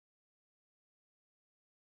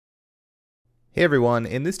Hey everyone,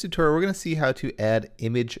 in this tutorial we're going to see how to add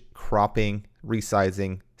image cropping,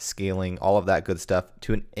 resizing, scaling, all of that good stuff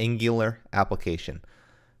to an Angular application.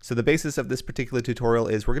 So the basis of this particular tutorial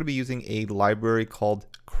is we're going to be using a library called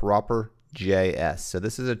Cropper.js. So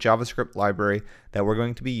this is a JavaScript library that we're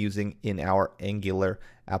going to be using in our Angular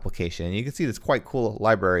application. And you can see this quite cool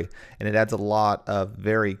library, and it adds a lot of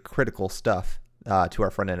very critical stuff to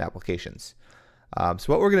our front-end applications. So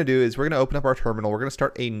what we're going to do is we're going to open up our terminal. We're going to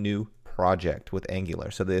start a new project with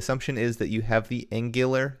Angular. So the assumption is that you have the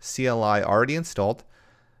Angular CLI already installed.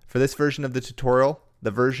 For this version of the tutorial,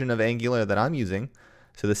 the version of Angular that I'm using,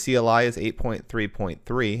 so the CLI is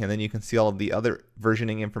 8.3.3, and then you can see all of the other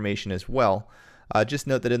versioning information as well. Just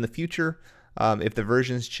note that in the future, if the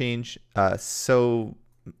versions change, so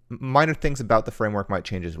minor things about the framework might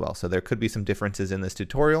change as well. So there could be some differences in this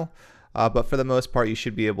tutorial, but for the most part, you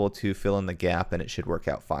should be able to fill in the gap and it should work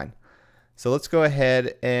out fine. So let's go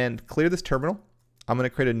ahead and clear this terminal. I'm going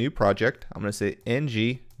to create a new project. I'm going to say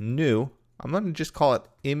ng new. I'm going to just call it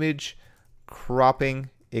image cropping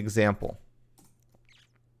example.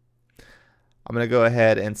 I'm going to go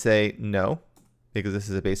ahead and say no, because this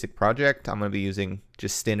is a basic project. I'm going to be using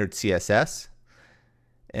just standard CSS.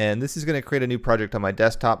 And this is going to create a new project on my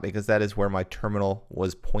desktop because that is where my terminal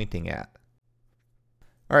was pointing at.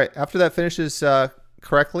 All right, after that finishes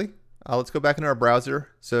correctly, let's go back into our browser.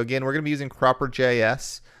 So again, we're going to be using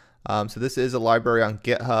Cropper.js. So this is a library on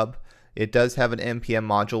GitHub. It does have an npm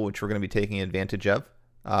module, which we're going to be taking advantage of.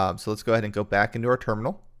 So let's go ahead and go back into our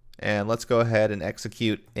terminal. And let's go ahead and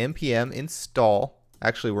execute npm install.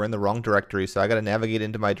 Actually, we're in the wrong directory, so I got to navigate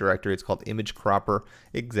into my directory. It's called image cropping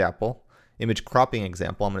example. I'm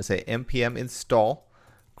going to say npm install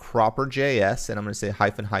Cropper.js, and I'm going to say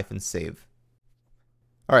 -- save.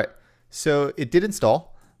 All right, so it did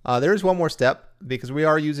install. There is one more step because we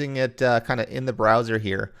are using it kind of in the browser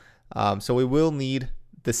here. So we will need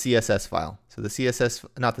the CSS file. So the CSS,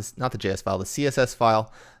 not the JS file, the CSS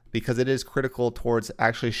file, because it is critical towards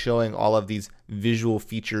actually showing all of these visual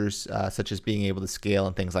features, such as being able to scale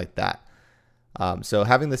and things like that. So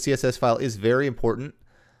having the CSS file is very important.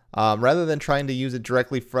 Rather than trying to use it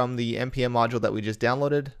directly from the npm module that we just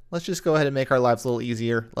downloaded, let's just go ahead and make our lives a little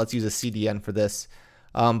easier. Let's use a CDN for this.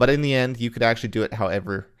 But in the end, you could actually do it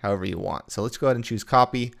however you want. So let's go ahead and choose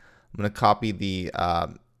copy. I'm going to copy the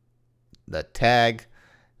tag.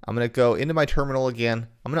 I'm going to go into my terminal again.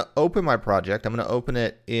 I'm going to open my project. I'm going to open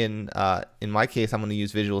it in my case, I'm going to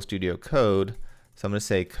use Visual Studio Code. So I'm going to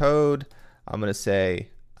say code. I'm going to say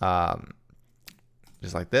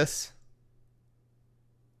just like this.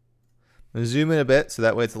 I'm going to zoom in a bit so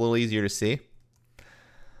that way it's a little easier to see.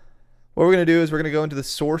 What we're going to do is we're going to go into the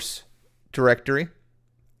source directory.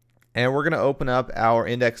 And we're going to open up our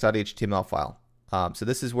index.html file. So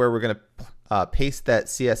this is where we're going to paste that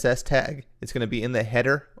CSS tag. It's going to be in the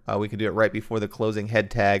header. We can do it right before the closing head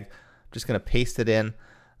tag. I'm just going to paste it in.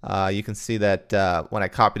 You can see that when I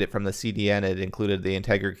copied it from the CDN, it included the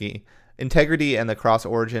integrity and the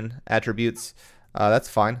cross-origin attributes. That's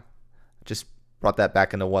fine. Just brought that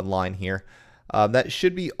back into one line here. That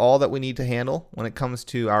should be all that we need to handle when it comes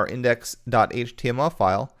to our index.html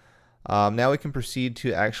file. Now we can proceed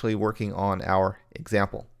to actually working on our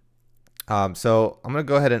example. So I'm going to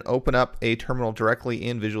go ahead and open up a terminal directly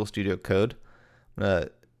in Visual Studio Code. I'm going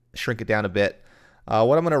to shrink it down a bit.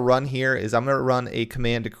 What I'm going to run here is I'm going to run a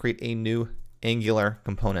command to create a new Angular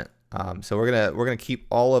component. So we're going to keep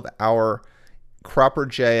all of our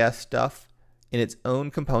Cropper.js stuff in its own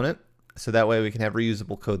component, so that way we can have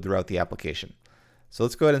reusable code throughout the application. So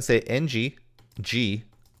let's go ahead and say ng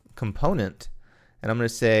component. And I'm going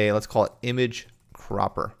to say, let's call it image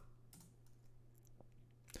cropper.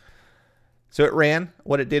 So it ran.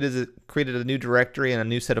 What it did is it created a new directory and a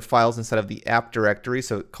new set of files inside of the app directory.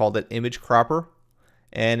 So it called it image cropper.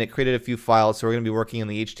 And it created a few files. So we're going to be working on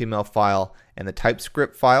the HTML file and the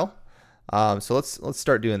Typescript file. So let's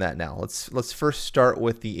start doing that now. Let's first start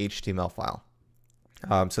with the HTML file.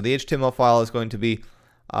 So the HTML file is going to be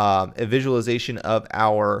a visualization of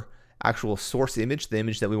our actual source image, the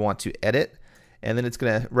image that we want to edit. And then it's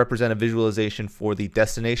going to represent a visualization for the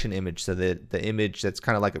destination image, so that the image that's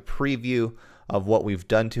kind of like a preview of what we've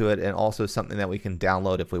done to it, and also something that we can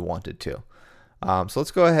download if we wanted to. So let's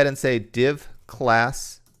go ahead and say div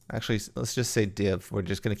class. Actually, let's just say div. We're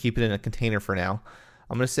just going to keep it in a container for now.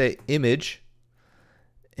 I'm going to say image,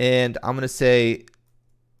 and I'm going to say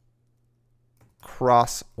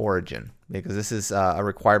cross origin, because this is a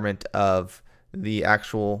requirement of the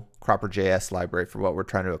actual Cropper.js library for what we're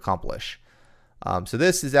trying to accomplish. So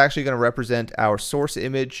this is actually going to represent our source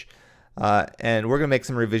image, and we're going to make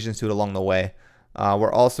some revisions to it along the way.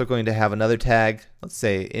 We're also going to have another tag, let's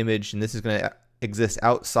say image, and this is going to exist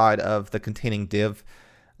outside of the containing div.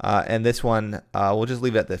 And this one, we'll just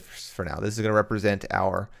leave it at this for now. This is going to represent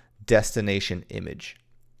our destination image.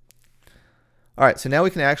 All right, so now we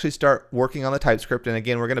can actually start working on the TypeScript. And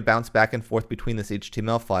again, we're going to bounce back and forth between this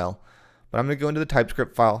HTML file. But I'm going to go into the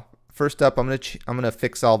TypeScript file. First up, I'm going to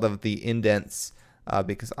fix all of the indents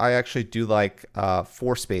because I actually do like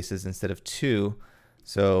 4 spaces instead of 2.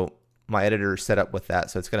 So my editor is set up with that,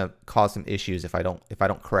 so it's going to cause some issues if I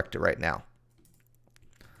don't correct it right now.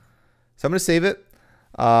 So I'm going to save it.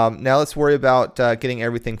 Now let's worry about getting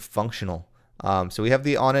everything functional. So we have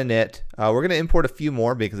the on init. We're going to import a few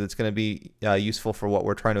more because it's going to be useful for what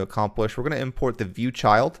we're trying to accomplish. We're going to import the view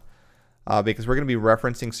child because we're going to be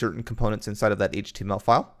referencing certain components inside of that HTML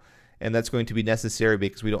file. And that's going to be necessary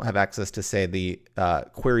because we don't have access to, say, the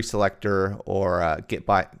query selector or get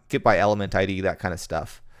by element ID, that kind of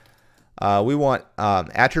stuff. We want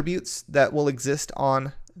attributes that will exist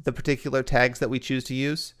on the particular tags that we choose to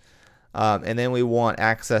use. And then we want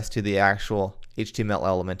access to the actual HTML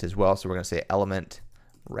element as well. So we're going to say element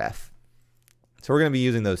ref. So we're going to be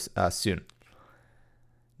using those soon.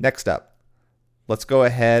 Next up, let's go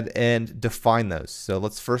ahead and define those. So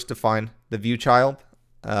let's first define the view child.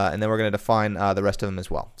 And then we're going to define the rest of them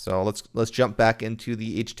as well. So let's jump back into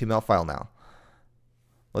the HTML file now.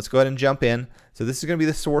 Let's go ahead and jump in. So this is going to be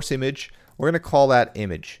the source image. We're going to call that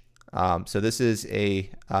image. So this is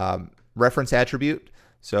a reference attribute.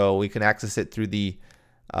 So we can access it through the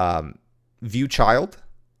view child,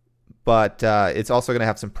 but it's also going to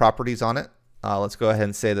have some properties on it. Let's go ahead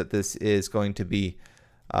and say that this is going to be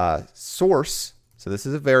source. So this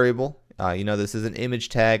is a variable. This is an image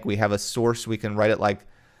tag. We have a source. We can write it like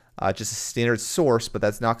just a standard source, but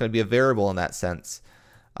that's not going to be a variable in that sense.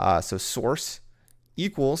 So source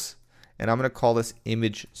equals, and I'm going to call this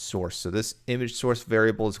image source. So this image source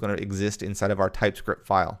variable is going to exist inside of our TypeScript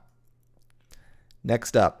file.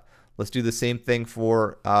 Next up, let's do the same thing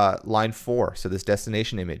for line 4. So this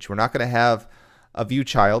destination image. We're not going to have a view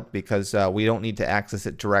child because we don't need to access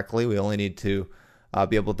it directly. We only need to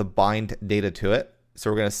be able to bind data to it.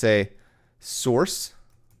 So we're going to say source,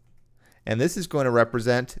 and this is going to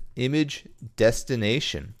represent image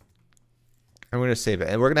destination. And we're going to save it.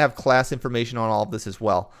 And we're going to have class information on all of this as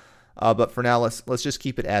well. But for now, let's just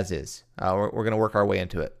keep it as is. We're going to work our way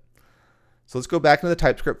into it. So let's go back into the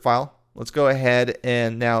TypeScript file. Let's go ahead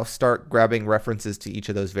and now start grabbing references to each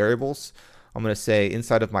of those variables. I'm going to say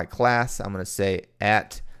inside of my class, I'm going to say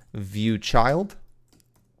at view child.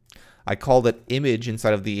 I called it image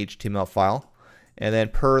inside of the HTML file. And then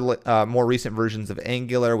per more recent versions of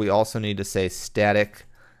Angular, we also need to say static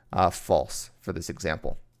false for this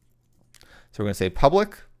example. So we're going to say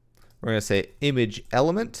public. We're going to say image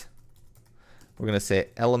element. We're going to say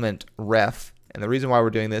element ref. And the reason why we're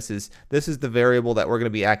doing this is the variable that we're going to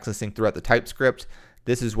be accessing throughout the TypeScript.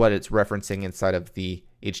 This is what it's referencing inside of the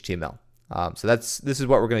HTML. So this is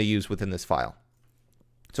what we're going to use within this file.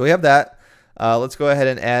 So we have that. Let's go ahead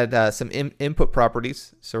and add some input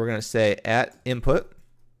properties. So we're going to say at input.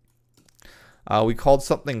 We called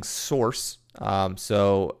something source. That's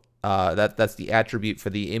the attribute for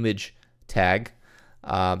the image tag.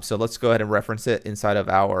 So let's go ahead and reference it inside of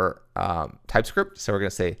our TypeScript. So we're going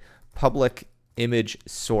to say public image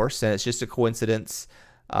source, and it's just a coincidence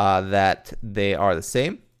that they are the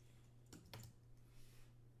same.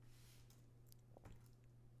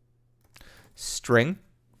 String.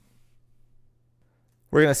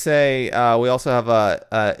 We're going to say we also have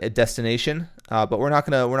a destination, but we're not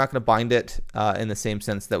gonna bind it in the same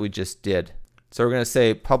sense that we just did. So we're going to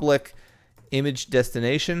say public image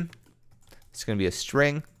destination. It's going to be a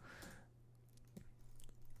string.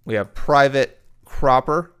 We have private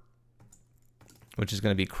cropper, which is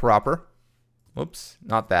going to be cropper. Whoops,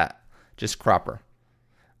 not that, just cropper,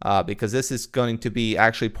 because this is going to be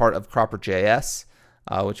actually part of cropper.js,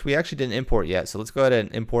 which we actually didn't import yet. So let's go ahead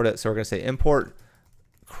and import it. So we're going to say import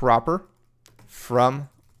cropper from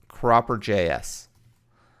cropper.js.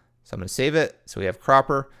 So I'm going to save it. So we have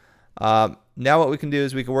cropper. Now what we can do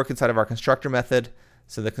is we can work inside of our constructor method.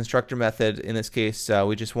 So the constructor method, in this case,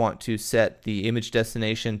 we just want to set the image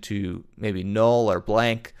destination to maybe null or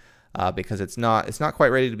blank because it's not quite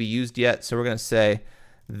ready to be used yet. So we're going to say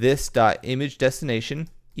this.image destination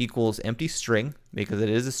equals empty string because it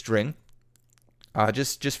is a string.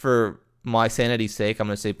 Just for my sanity's sake, I'm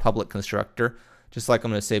going to say public constructor. Just like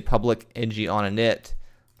I'm going to say public ng on init.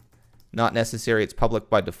 Not necessary, it's public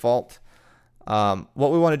by default. What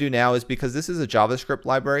we want to do now is, because this is a JavaScript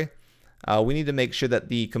library, we need to make sure that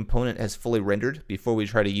the component has fully rendered before we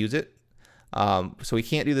try to use it. So we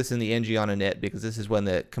can't do this in the ng on init because this is when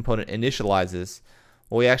the component initializes.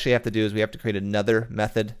 What we actually have to do is we have to create another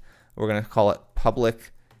method We're going to call it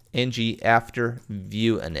public ng after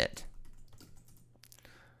view init.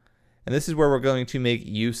 And this is where we're going to make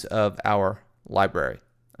use of our library.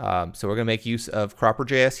 So we're going to make use of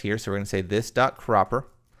cropper.js here. So we're going to say this.cropper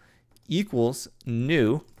equals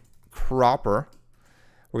new cropper.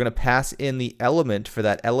 We're going to pass in the element for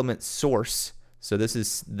that element source. So this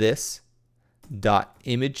is this dot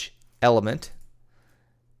image element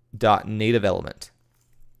dot native element.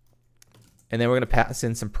 And then we're going to pass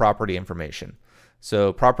in some property information.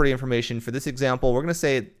 So property information for this example, we're going to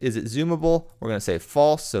say, is it zoomable? We're going to say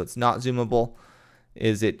false, so it's not zoomable.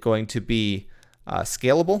 Is it going to be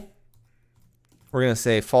scalable? We're going to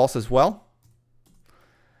say false as well.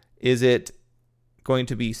 Is it going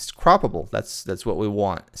to be croppable? That's what we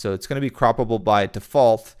want. So it's going to be croppable by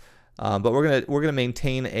default, but we're going to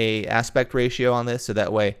maintain a aspect ratio on this, so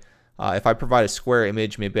that way, if I provide a square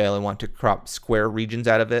image, maybe I only want to crop square regions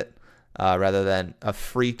out of it. Rather than a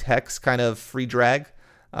free text kind of free drag.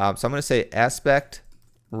 So I'm going to say aspect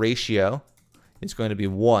ratio is going to be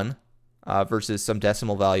 1 versus some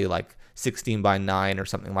decimal value like 16 by 9 or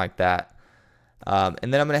something like that.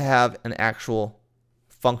 And then I'm going to have an actual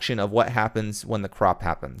function of what happens when the crop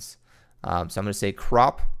happens. So I'm going to say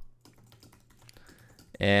crop.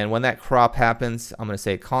 And when that crop happens, I'm going to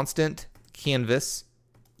say constant canvas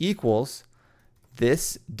equals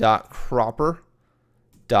this.cropper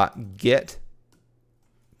dot get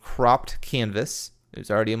cropped canvas. It's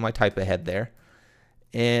already in my type ahead there,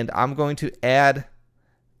 and I'm going to add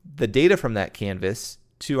the data from that canvas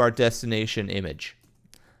to our destination image,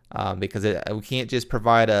 because we can't just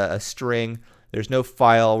provide a string. There's no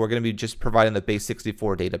file. We're going to be just providing the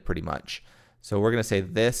base64 data pretty much. So we're going to say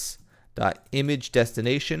this dot image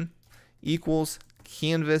destination equals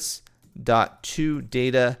canvas dot to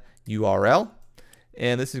data URL,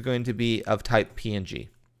 and this is going to be of type PNG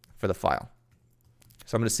for the file.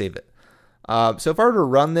 So I'm going to save it. So if I were to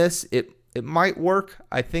run this, it might work.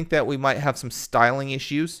 I think that we might have some styling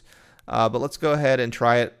issues, but let's go ahead and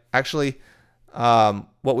try it. Actually,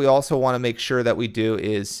 what we also want to make sure that we do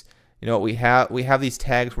is, we have these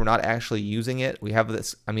tags. We're not actually using it. We have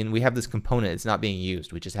this. We have this component. It's not being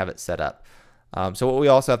used. We just have it set up. So what we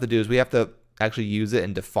also have to do is we have to actually use it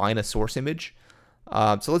and define a source image.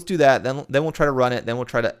 So let's do that. Then we'll try to run it. Then we'll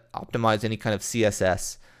try to optimize any kind of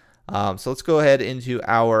CSS. So let's go ahead into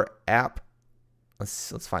our app.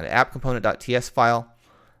 Let's find an app component.ts file.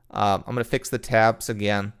 I'm going to fix the tabs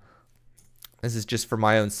again. This is just for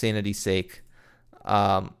my own sanity's sake.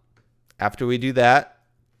 After we do that,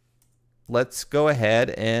 let's go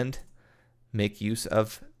ahead and make use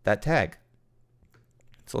of that tag.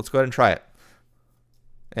 So let's go ahead and try it.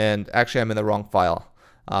 And actually, I'm in the wrong file.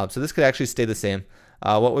 So this could actually stay the same.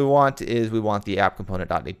 What we want is the app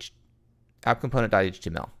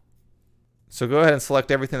component.html. So go ahead and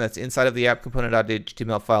select everything that's inside of the app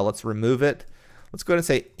component.html file. Let's remove it. Let's go ahead and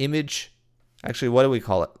say image. Actually, what do we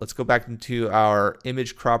call it? Let's go back into our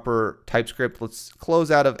image cropper TypeScript. Let's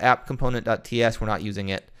close out of app component.ts. We're not using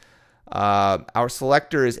it. Our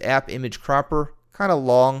selector is app image cropper. Kind of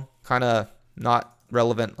long, kind of not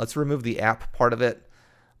relevant. Let's remove the app part of it.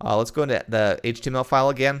 Let's go into the HTML file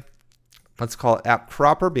again. Let's call it app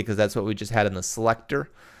cropper because that's what we just had in the selector.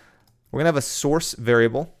 We're going to have a source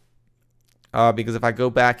variable because if I go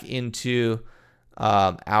back into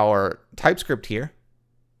our TypeScript here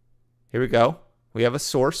we go. We have a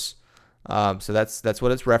source. So that's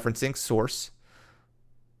what it's referencing, source.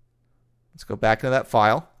 Let's go back into that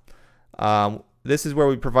file. This is where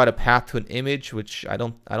we provide a path to an image, which I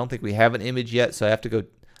don't think we have an image yet, so I have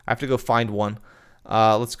to go find one.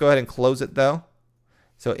 Let's go ahead and close it though.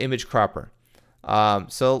 So image cropper.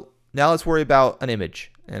 So now let's worry about an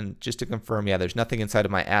image. And just to confirm, yeah, there's nothing inside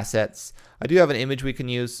of my assets. I do have an image we can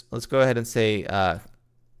use. Let's go ahead and say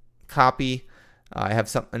copy. I have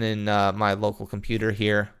something in my local computer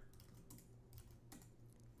here.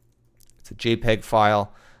 It's a JPEG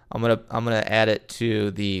file. I'm gonna add it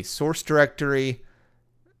to the source directory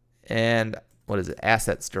and what is it?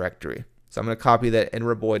 Assets directory. So I'm gonna copy that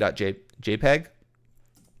enraboy.jpg.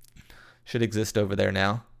 Should exist over there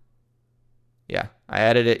now. Yeah, I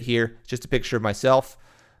added it here. Just a picture of myself.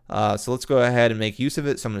 So let's go ahead and make use of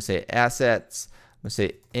it. So I'm gonna say assets. I'm gonna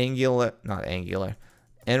say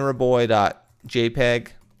enraboy.jpg.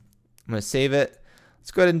 I'm gonna save it.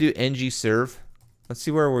 Let's go ahead and do ngserve. Let's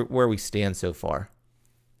see where we stand so far.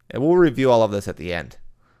 And we'll review all of this at the end.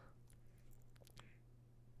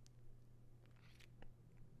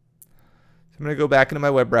 So I'm going to go back into my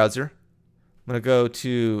web browser. I'm going to go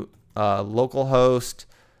to localhost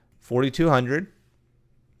 4200.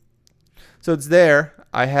 So it's there.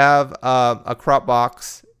 I have a crop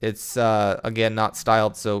box It's again not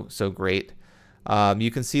styled so great.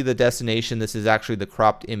 You can see the destination. This is actually the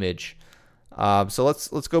cropped image. So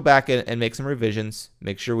let's go back and make some revisions.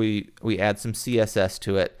 Make sure we add some CSS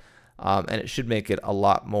to it, and it should make it a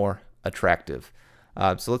lot more attractive.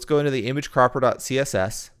 So let's go into the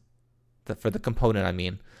imagecropper.css for the component, I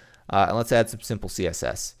mean, and let's add some simple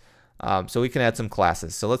CSS. So we can add some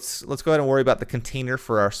classes. So let's go ahead and worry about the container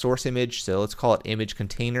for our source image. So let's call it image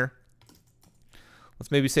container. Let's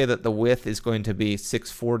maybe say that the width is going to be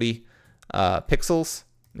 640 pixels.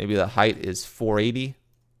 Maybe the height is 480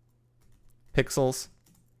 pixels.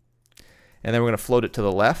 And then we're going to float it to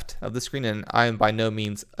the left of the screen. And I am by no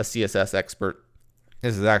means a CSS expert.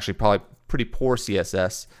 This is actually probably pretty poor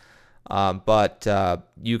CSS, but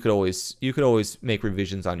you could always make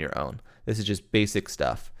revisions on your own. This is just basic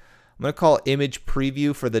stuff. I'm going to call it image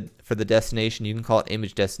preview for the destination. You can call it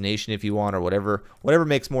image destination if you want, or whatever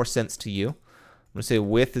makes more sense to you. I'm going to say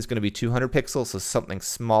width is going to be 200 pixels, so something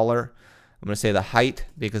smaller. I'm going to say the height,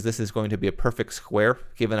 because this is going to be a perfect square,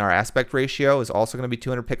 given our aspect ratio, is also going to be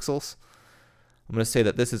 200 pixels. I'm going to say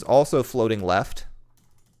that this is also floating left.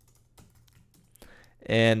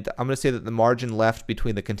 And I'm going to say that the margin left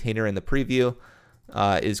between the container and the preview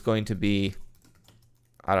is going to be,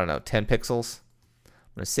 I don't know, 10 pixels.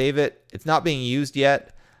 I'm going to save it. It's not being used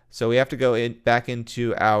yet, so we have to go back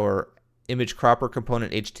into our image cropper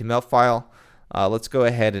component HTML file. Let's go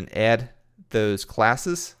ahead and add those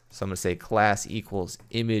classes. So I'm going to say class equals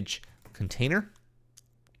image container.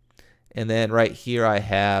 And then right here I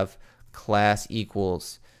have class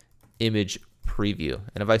equals image preview.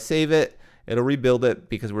 And if I save it, it'll rebuild it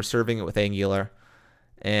because we're serving it with Angular.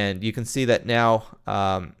 And you can see that now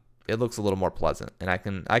it looks a little more pleasant. And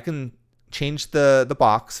I can change the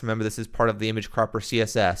box. Remember, this is part of the image cropper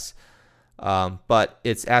CSS. But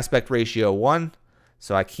it's aspect ratio 1.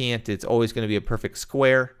 So I can't, it's always going to be a perfect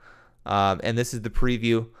square. And this is the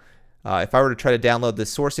preview. If I were to try to download this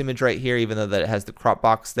source image right here, even though that it has the crop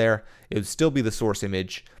box there, it would still be the source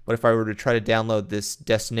image. But if I were to try to download this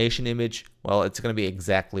destination image, well, it's going to be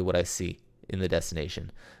exactly what I see in the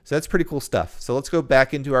destination. So that's pretty cool stuff. So let's go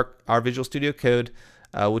back into our Visual Studio Code.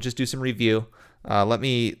 We'll just do some review. Let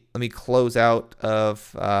me close out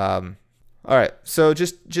of. All right. So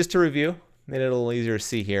just to review, made it a little easier to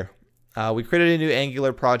see here. We created a new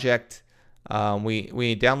Angular project.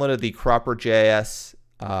 We downloaded the cropper.js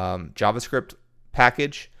JavaScript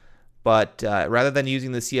package, but rather than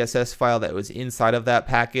using the CSS file that was inside of that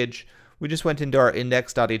package, we just went into our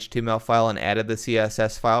index.html file and added the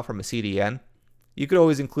CSS file from a CDN. You could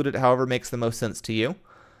always include it however makes the most sense to you,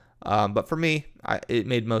 but for me, it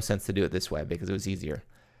made most sense to do it this way because it was easier.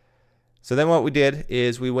 So then what we did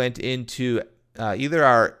is we went into either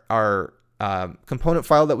our component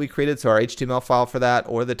file that we created, so our HTML file for that,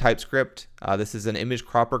 or the TypeScript. This is an image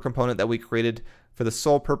cropper component that we created for the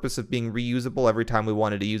sole purpose of being reusable every time we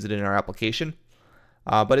wanted to use it in our application.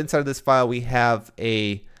 But inside of this file, we have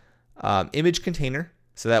a image container,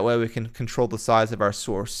 so that way we can control the size of our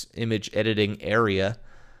source image editing area.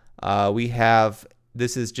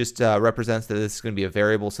 This is just represents that this is going to be a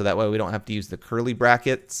variable, so that way we don't have to use the curly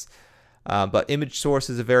brackets. But image source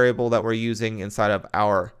is a variable that we're using inside of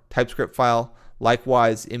our TypeScript file.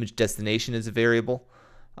 Likewise, image destination is a variable.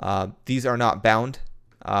 These are not bound.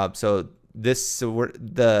 So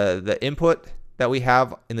the input that we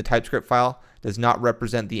have in the TypeScript file does not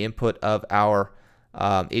represent the input of our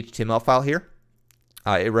HTML file here.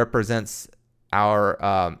 It represents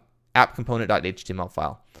our app component.html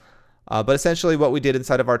file. But essentially what we did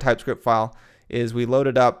inside of our TypeScript file is we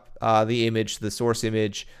loaded up the image, the source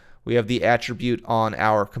image. We have the attribute on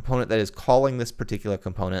our component that is calling this particular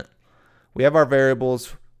component. We have our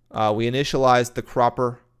variables. We initialized the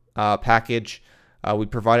cropper package. We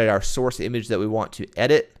provided our source image that we want to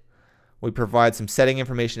edit. We provide some setting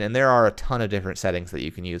information, and there are a ton of different settings that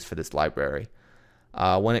you can use for this library.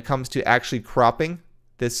 When it comes to actually cropping,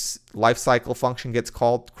 this lifecycle function gets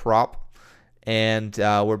called crop, and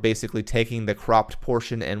we're basically taking the cropped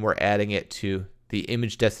portion and we're adding it to the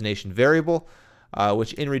image destination variable,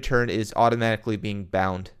 which in return is automatically being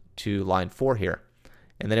bound to line 4 here.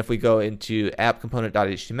 And then if we go into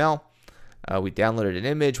app-component.html, we downloaded an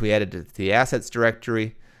image, we added it to the assets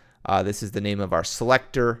directory. This is the name of our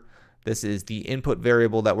selector. This is the input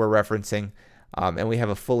variable that we're referencing, and we have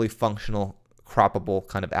a fully functional croppable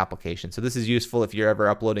kind of application. So this is useful if you're ever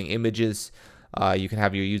uploading images. You can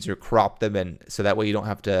have your user crop them, and so that way you don't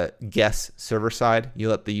have to guess server side. You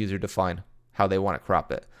let the user define how they want to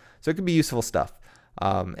crop it. So it can be useful stuff.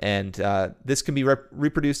 This can be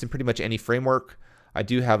reproduced in pretty much any framework. I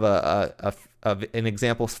do have an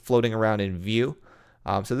example floating around in Vue.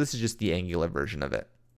 So this is just the Angular version of it.